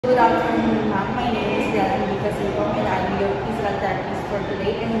Good afternoon, ma'am. My name is Delany Casipo, and I'm your physical therapist for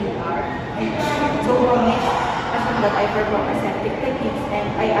today, and you are. So, assume that I perform aseptic techniques, and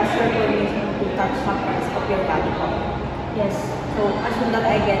I ask for permission to touch some parts of your body. Yes. So, assume that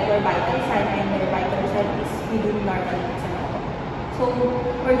I get your vital sign, and your vital sign is within normal. So,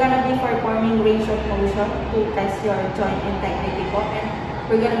 we're gonna be performing range of motion to test your joint integrity po, and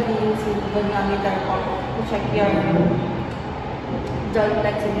we're gonna be using goniometer po to check your joint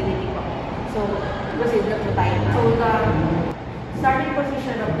flexibility po. So, proceed na po tayo. So, the starting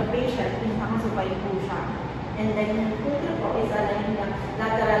position of the patient is nakasupay po siya. And then, yung puto po is aligning the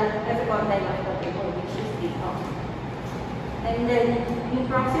lateral epicondyle of the people, which is dito. And then, yung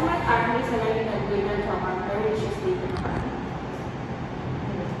proximal arm is aligning the greater trochanter, which is dito naman.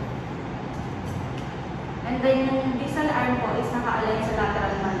 And then, yung distal arm po is naka-align sa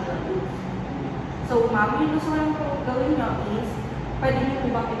lateral malleolus. So, ma'am, yung gusto lang po gawin nyo is, pwede nyo po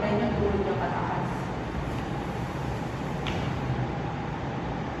bakitay yung tulog nyo pataas.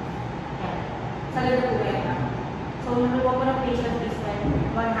 Yan. Sa lalo po yan, ma'am. So, naluwa po ng patient is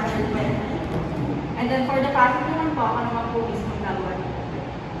 120. And then, for the passive naman po, ako naman po is magagawa nyo.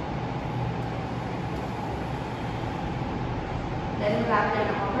 Then, apply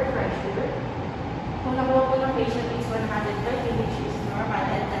ng upper pressure. Kung nakuha po ng patient is 130, which is normal,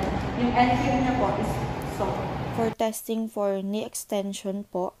 and then yung end frame niya po is soft. For testing for knee extension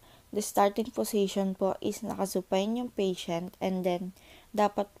po, the starting position po is nakasupine yung patient, and then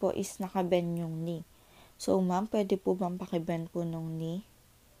dapat po is nakabend yung knee. So ma'am, pwede po bang pakibend po nung knee?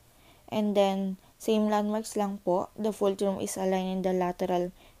 And then, same landmarks lang po, the fulcrum is aligned in the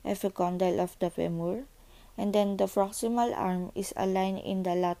lateral epicondyle of the femur. And then the proximal arm is aligned in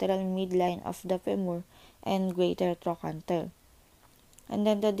the lateral midline of the femur and greater trochanter. And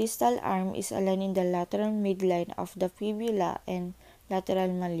then the distal arm is aligned in the lateral midline of the fibula and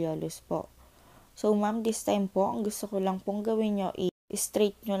lateral malleolus po. So ma'am, this time po, ang gusto ko lang pong gawin nyo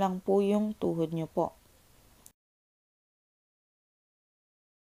i-straight nyo lang po yung tuhod nyo po.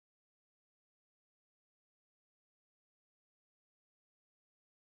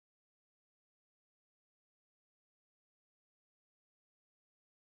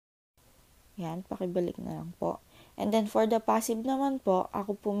 Yan, pakibalik na lang po. And then for the passive naman po,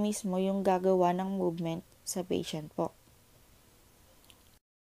 ako po mismo yung gagawa ng movement sa patient po.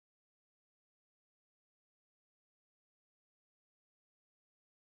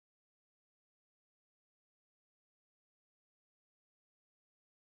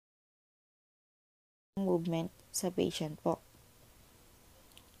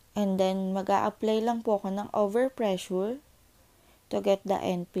 And then mag-a-apply lang po ako ng overpressure to get the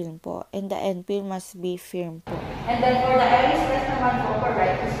end film po. And the end film must be firm po. And then for the eye stress naman po for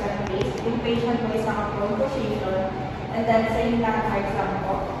right to left face, yung patient po is naka-prone position, and then same landmarks lang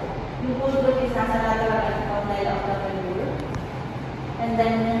po. Yung pulso is nasa lateral epicondyle of the femur. And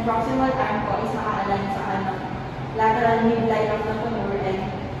then yung proximal arm po is naka-align sa lateral midline of the femur and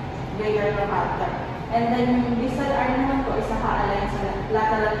greater trochanter. And then yung distal arm naman po is naka-align sa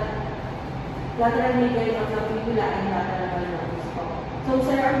lateral midline of the fibula and lateral malleolus. So,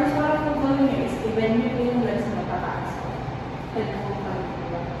 sir, ang gusto lang po gawin nyo is i-bend nyo po yung legs na pataas. Pwede po kami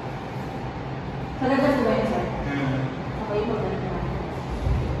po. Sa ganda po ba yun, sir? Okay po, ganito naman.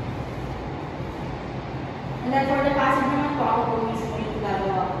 And then for the passive naman po, ako po mismo yung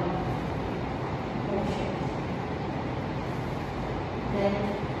gagawa ko. Then,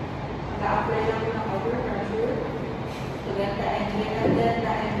 mag-a-apply lang po ng overpressure to get the angle, and then the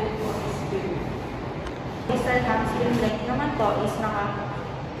angle po is good. Distal hamstring length naman po is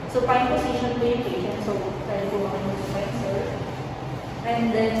supine position po yung patient. So, pwede po ako yung supine, sir.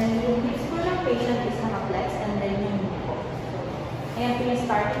 And then, yung hips po ng patient is naka-flex, and then yung knee po. So, ayan po yung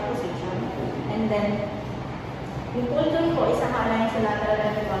starting position. And then, yung pulton po is naka-align sa lateral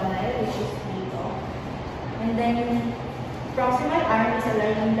epicondyle, which is dito. And then, proximal arm is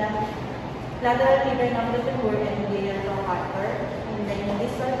aligning the lateral midline of the femur and greater trochanter. And then, yung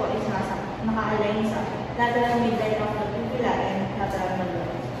distal po is naka-align sa lateral midline of the fibula and lateral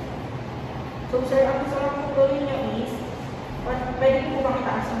malleolus. So, sir, ang gusto lang po gawin nyo is, pwede po bang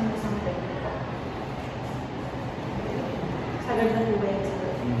itaas yung isang leg po? Sagad na po ba yun,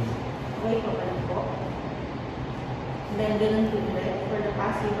 sir? Okay po pa lang po. Then, ganun po ulit. For the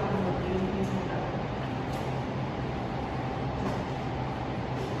passive, ang mag-yung isang leg.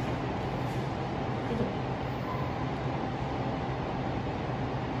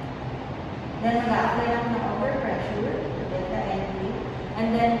 Then, mag-a-apply lang ng overpressure to get the end frame.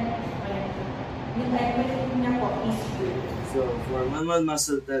 And then, yung end frame niya po is good. So, for manual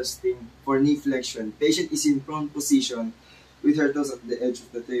muscle testing for knee flexion, patient is in prone position with her toes at the edge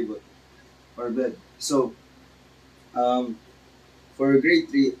of the table or bed. So, for grade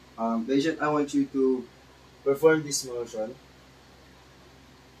 3, patient, I want you to perform this motion.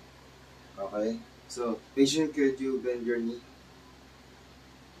 Okay. So, patient, could you bend your knee?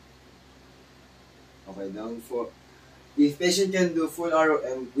 Okay, down for. If patient can do full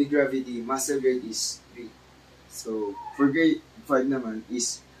ROM with gravity, muscle grade is 3. So, for grade 5 naman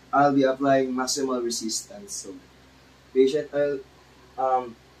is, I'll be applying maximal resistance. So, patient, I'll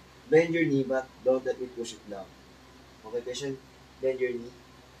bend your knee but don't let me push it down. Okay, patient, bend your knee.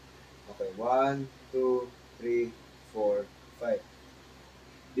 Okay, 1, 2, 3, 4, 5.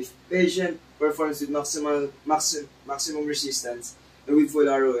 If patient performs with maximum resistance and with full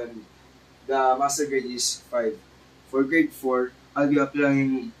ROM, the muscle grade is 5. For grade 4, I'll be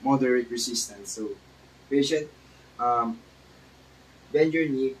applying moderate resistance. So, patient, bend your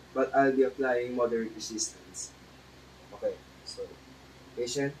knee, but I'll be applying moderate resistance. Okay, so,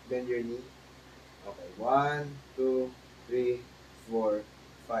 patient, bend your knee. Okay, 1, 2, 3, 4,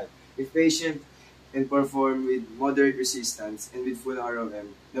 5. If patient can perform with moderate resistance and with full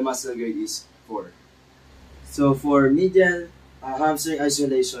ROM, the muscle grade is 4. So for medial hamstring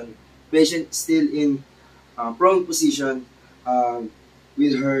isolation, patient still in prone position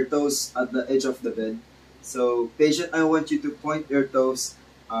with her toes at the edge of the bed. So patient, I want you to point your toes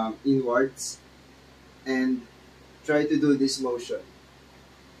inwards and try to do this motion.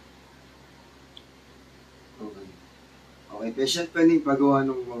 Okay. Okay, patient, pwedeng pagawa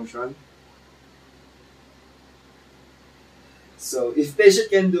ng motion. So, if patient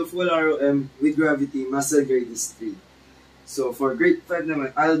can do full ROM with gravity, muscle grade is 3. So, for grade 5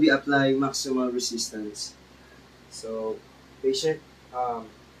 naman, I'll be applying maximal resistance. So, patient,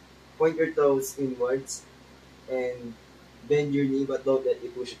 point your toes inwards and bend your knee but don't let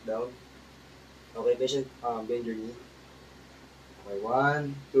you push it down. Okay, patient, bend your knee. Okay,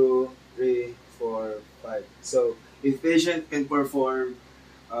 1, 2, 3, 4, 5. So, if patient can perform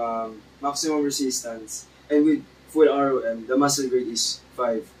maximum resistance and with full ROM, the muscle grade is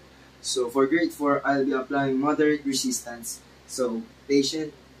 5. So for grade 4, I'll be applying moderate resistance. So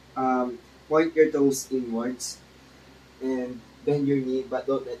patient, point your toes inwards and bend your knee, but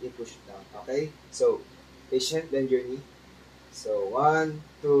don't let it push it down. Okay? So patient, bend your knee. So 1,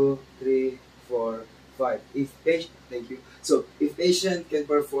 2, 3, 4, 5. If patient, thank you. So if patient can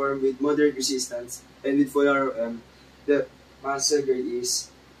perform with moderate resistance and with full ROM, the muscle grade is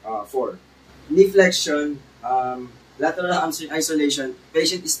 4. Knee flexion, lateral hamstring isolation,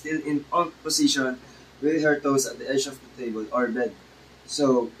 patient is still in prone position with her toes at the edge of the table or bed.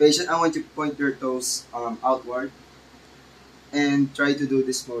 So, patient, I want you to point your toes outward and try to do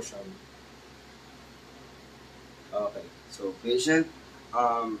this motion. Okay, so patient,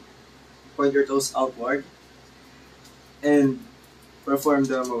 point your toes outward and perform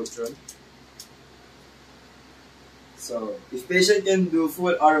the motion. So, if patient can do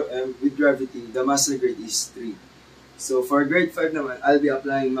full ROM with gravity, the muscle grade is 3. So, for grade 5 naman, I'll be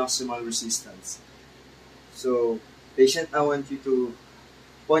applying maximal resistance. So, patient, I want you to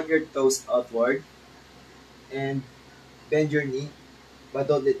point your toes outward and bend your knee, but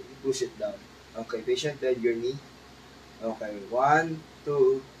don't let you push it down. Okay, patient, bend your knee. Okay, 1,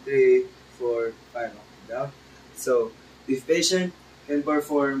 2, 3, 4, 5, down. So, if patient can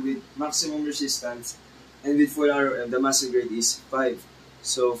perform with maximum resistance and with full ROM, the muscle grade is 5.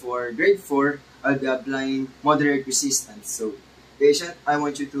 So for grade 4, I'll be applying moderate resistance. So patient, I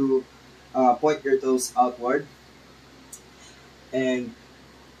want you to point your toes outward and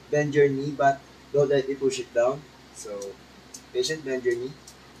bend your knee, but don't let it push it down. So patient, bend your knee.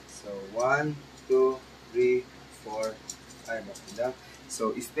 So 1, 2, 3, 4, 5, up and down.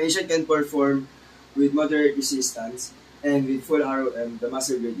 So if patient can perform with moderate resistance and with full ROM, the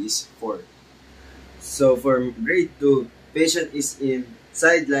muscle grade is 4. So for grade 2, patient is in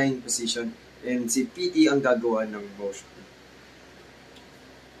sideline position and si PT ang gagawa ng motion.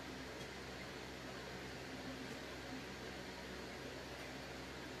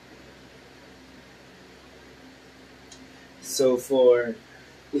 So for,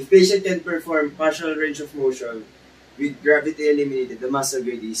 if patient can perform partial range of motion with gravity eliminated, the muscle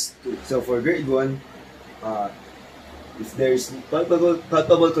grade is 2. So for grade 1, if there is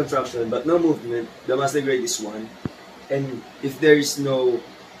palpable contraction but no movement, the muscle grade is 1. And if there is no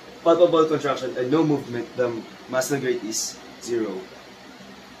palpable contraction and no movement, the muscle grade is 0.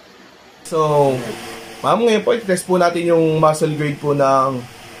 So, ma'am, ngayon po, i-test po natin yung muscle grade po ng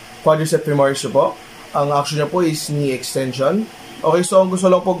quadriceps femoris po. Ang action niya po is knee extension. Okay, so ang gusto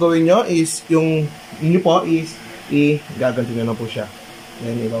lang po gawin nyo is, yung inyo po is, gaganto nyo na po siya.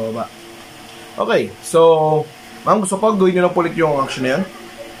 Then, ibababa. Okay, so, Ma'am, gusto ko gawin nyo lang ulit yung action na yan.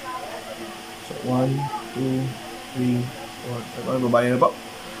 So, 1, 2, 3, 4, 5. Babae na po.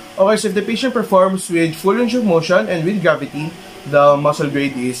 Okay, so if the patient performs with full range of motion and with gravity, the muscle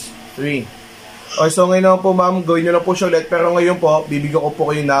grade is 3. Okay, so ngayon naman po ma'am, gawin nyo lang po siya ulit. Pero ngayon po, bibigyan ko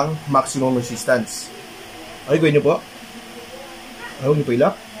po kayo ng maximum resistance. Okay, gawin nyo po. Okay, huwag nyo po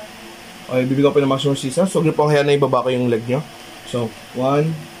ilak. Okay, bibigyan ko po ng maximum resistance. So, huwag nyo po hayaan na ibaba ko yung leg nyo. So,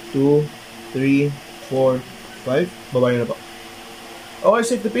 1, 2, 3, 4, 5. Baba nyo na po. Okay,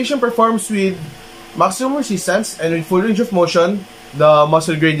 so if the patient performs with maximum resistance and with full range of motion, the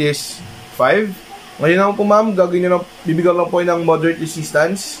muscle grade is 5. Ngayon naman po ma'am, gagawin nyo lang, bibigyan lang po ng moderate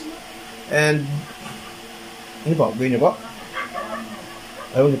resistance. And, ano po, gawin nyo po.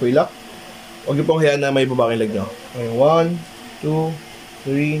 Ayaw nyo po ilak. Huwag nyo pong hayaan na may babaki leg nyo. Okay, 1, 2,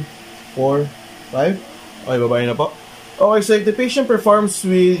 3, 4, 5. Okay, babae na po. Okay, so if the patient performs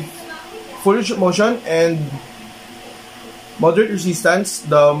with full range of motion and moderate resistance,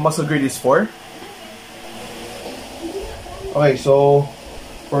 the muscle grade is 4. Okay, so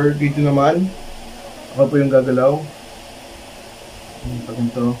for dito naman, ako po yung gagalaw. Pag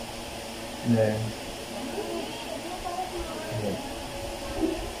ito. And then,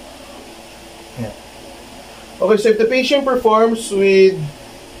 yeah. Okay, so if the patient performs with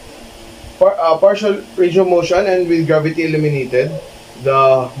partial range of motion and with gravity eliminated,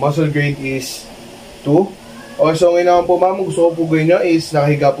 the muscle grade is 2. Okay, so ngayon naman po ma'am, gusto ko po gawin nyo is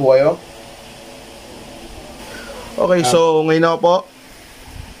nakahiga po kayo. Okay, so ngayon na po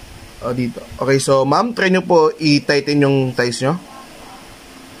dito. Okay, so ma'am, try nyo po i-tighten yung thighs nyo.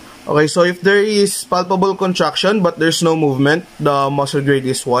 Okay, so if there is palpable contraction but there's no movement, the muscle grade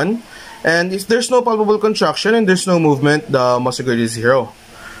is 1. And if there's no palpable contraction and there's no movement, the muscle grade is 0.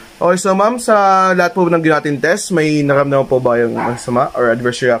 Okay, so ma'am, sa lahat po ng ginawa natin test, may naramdaman po ba yung masama or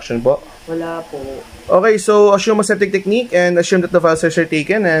adverse reaction po? Wala po. Okay, so assume aseptic technique and assume that the files are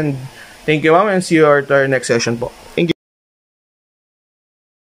taken, and thank you ma'am, and see you at our next session po. Thank you.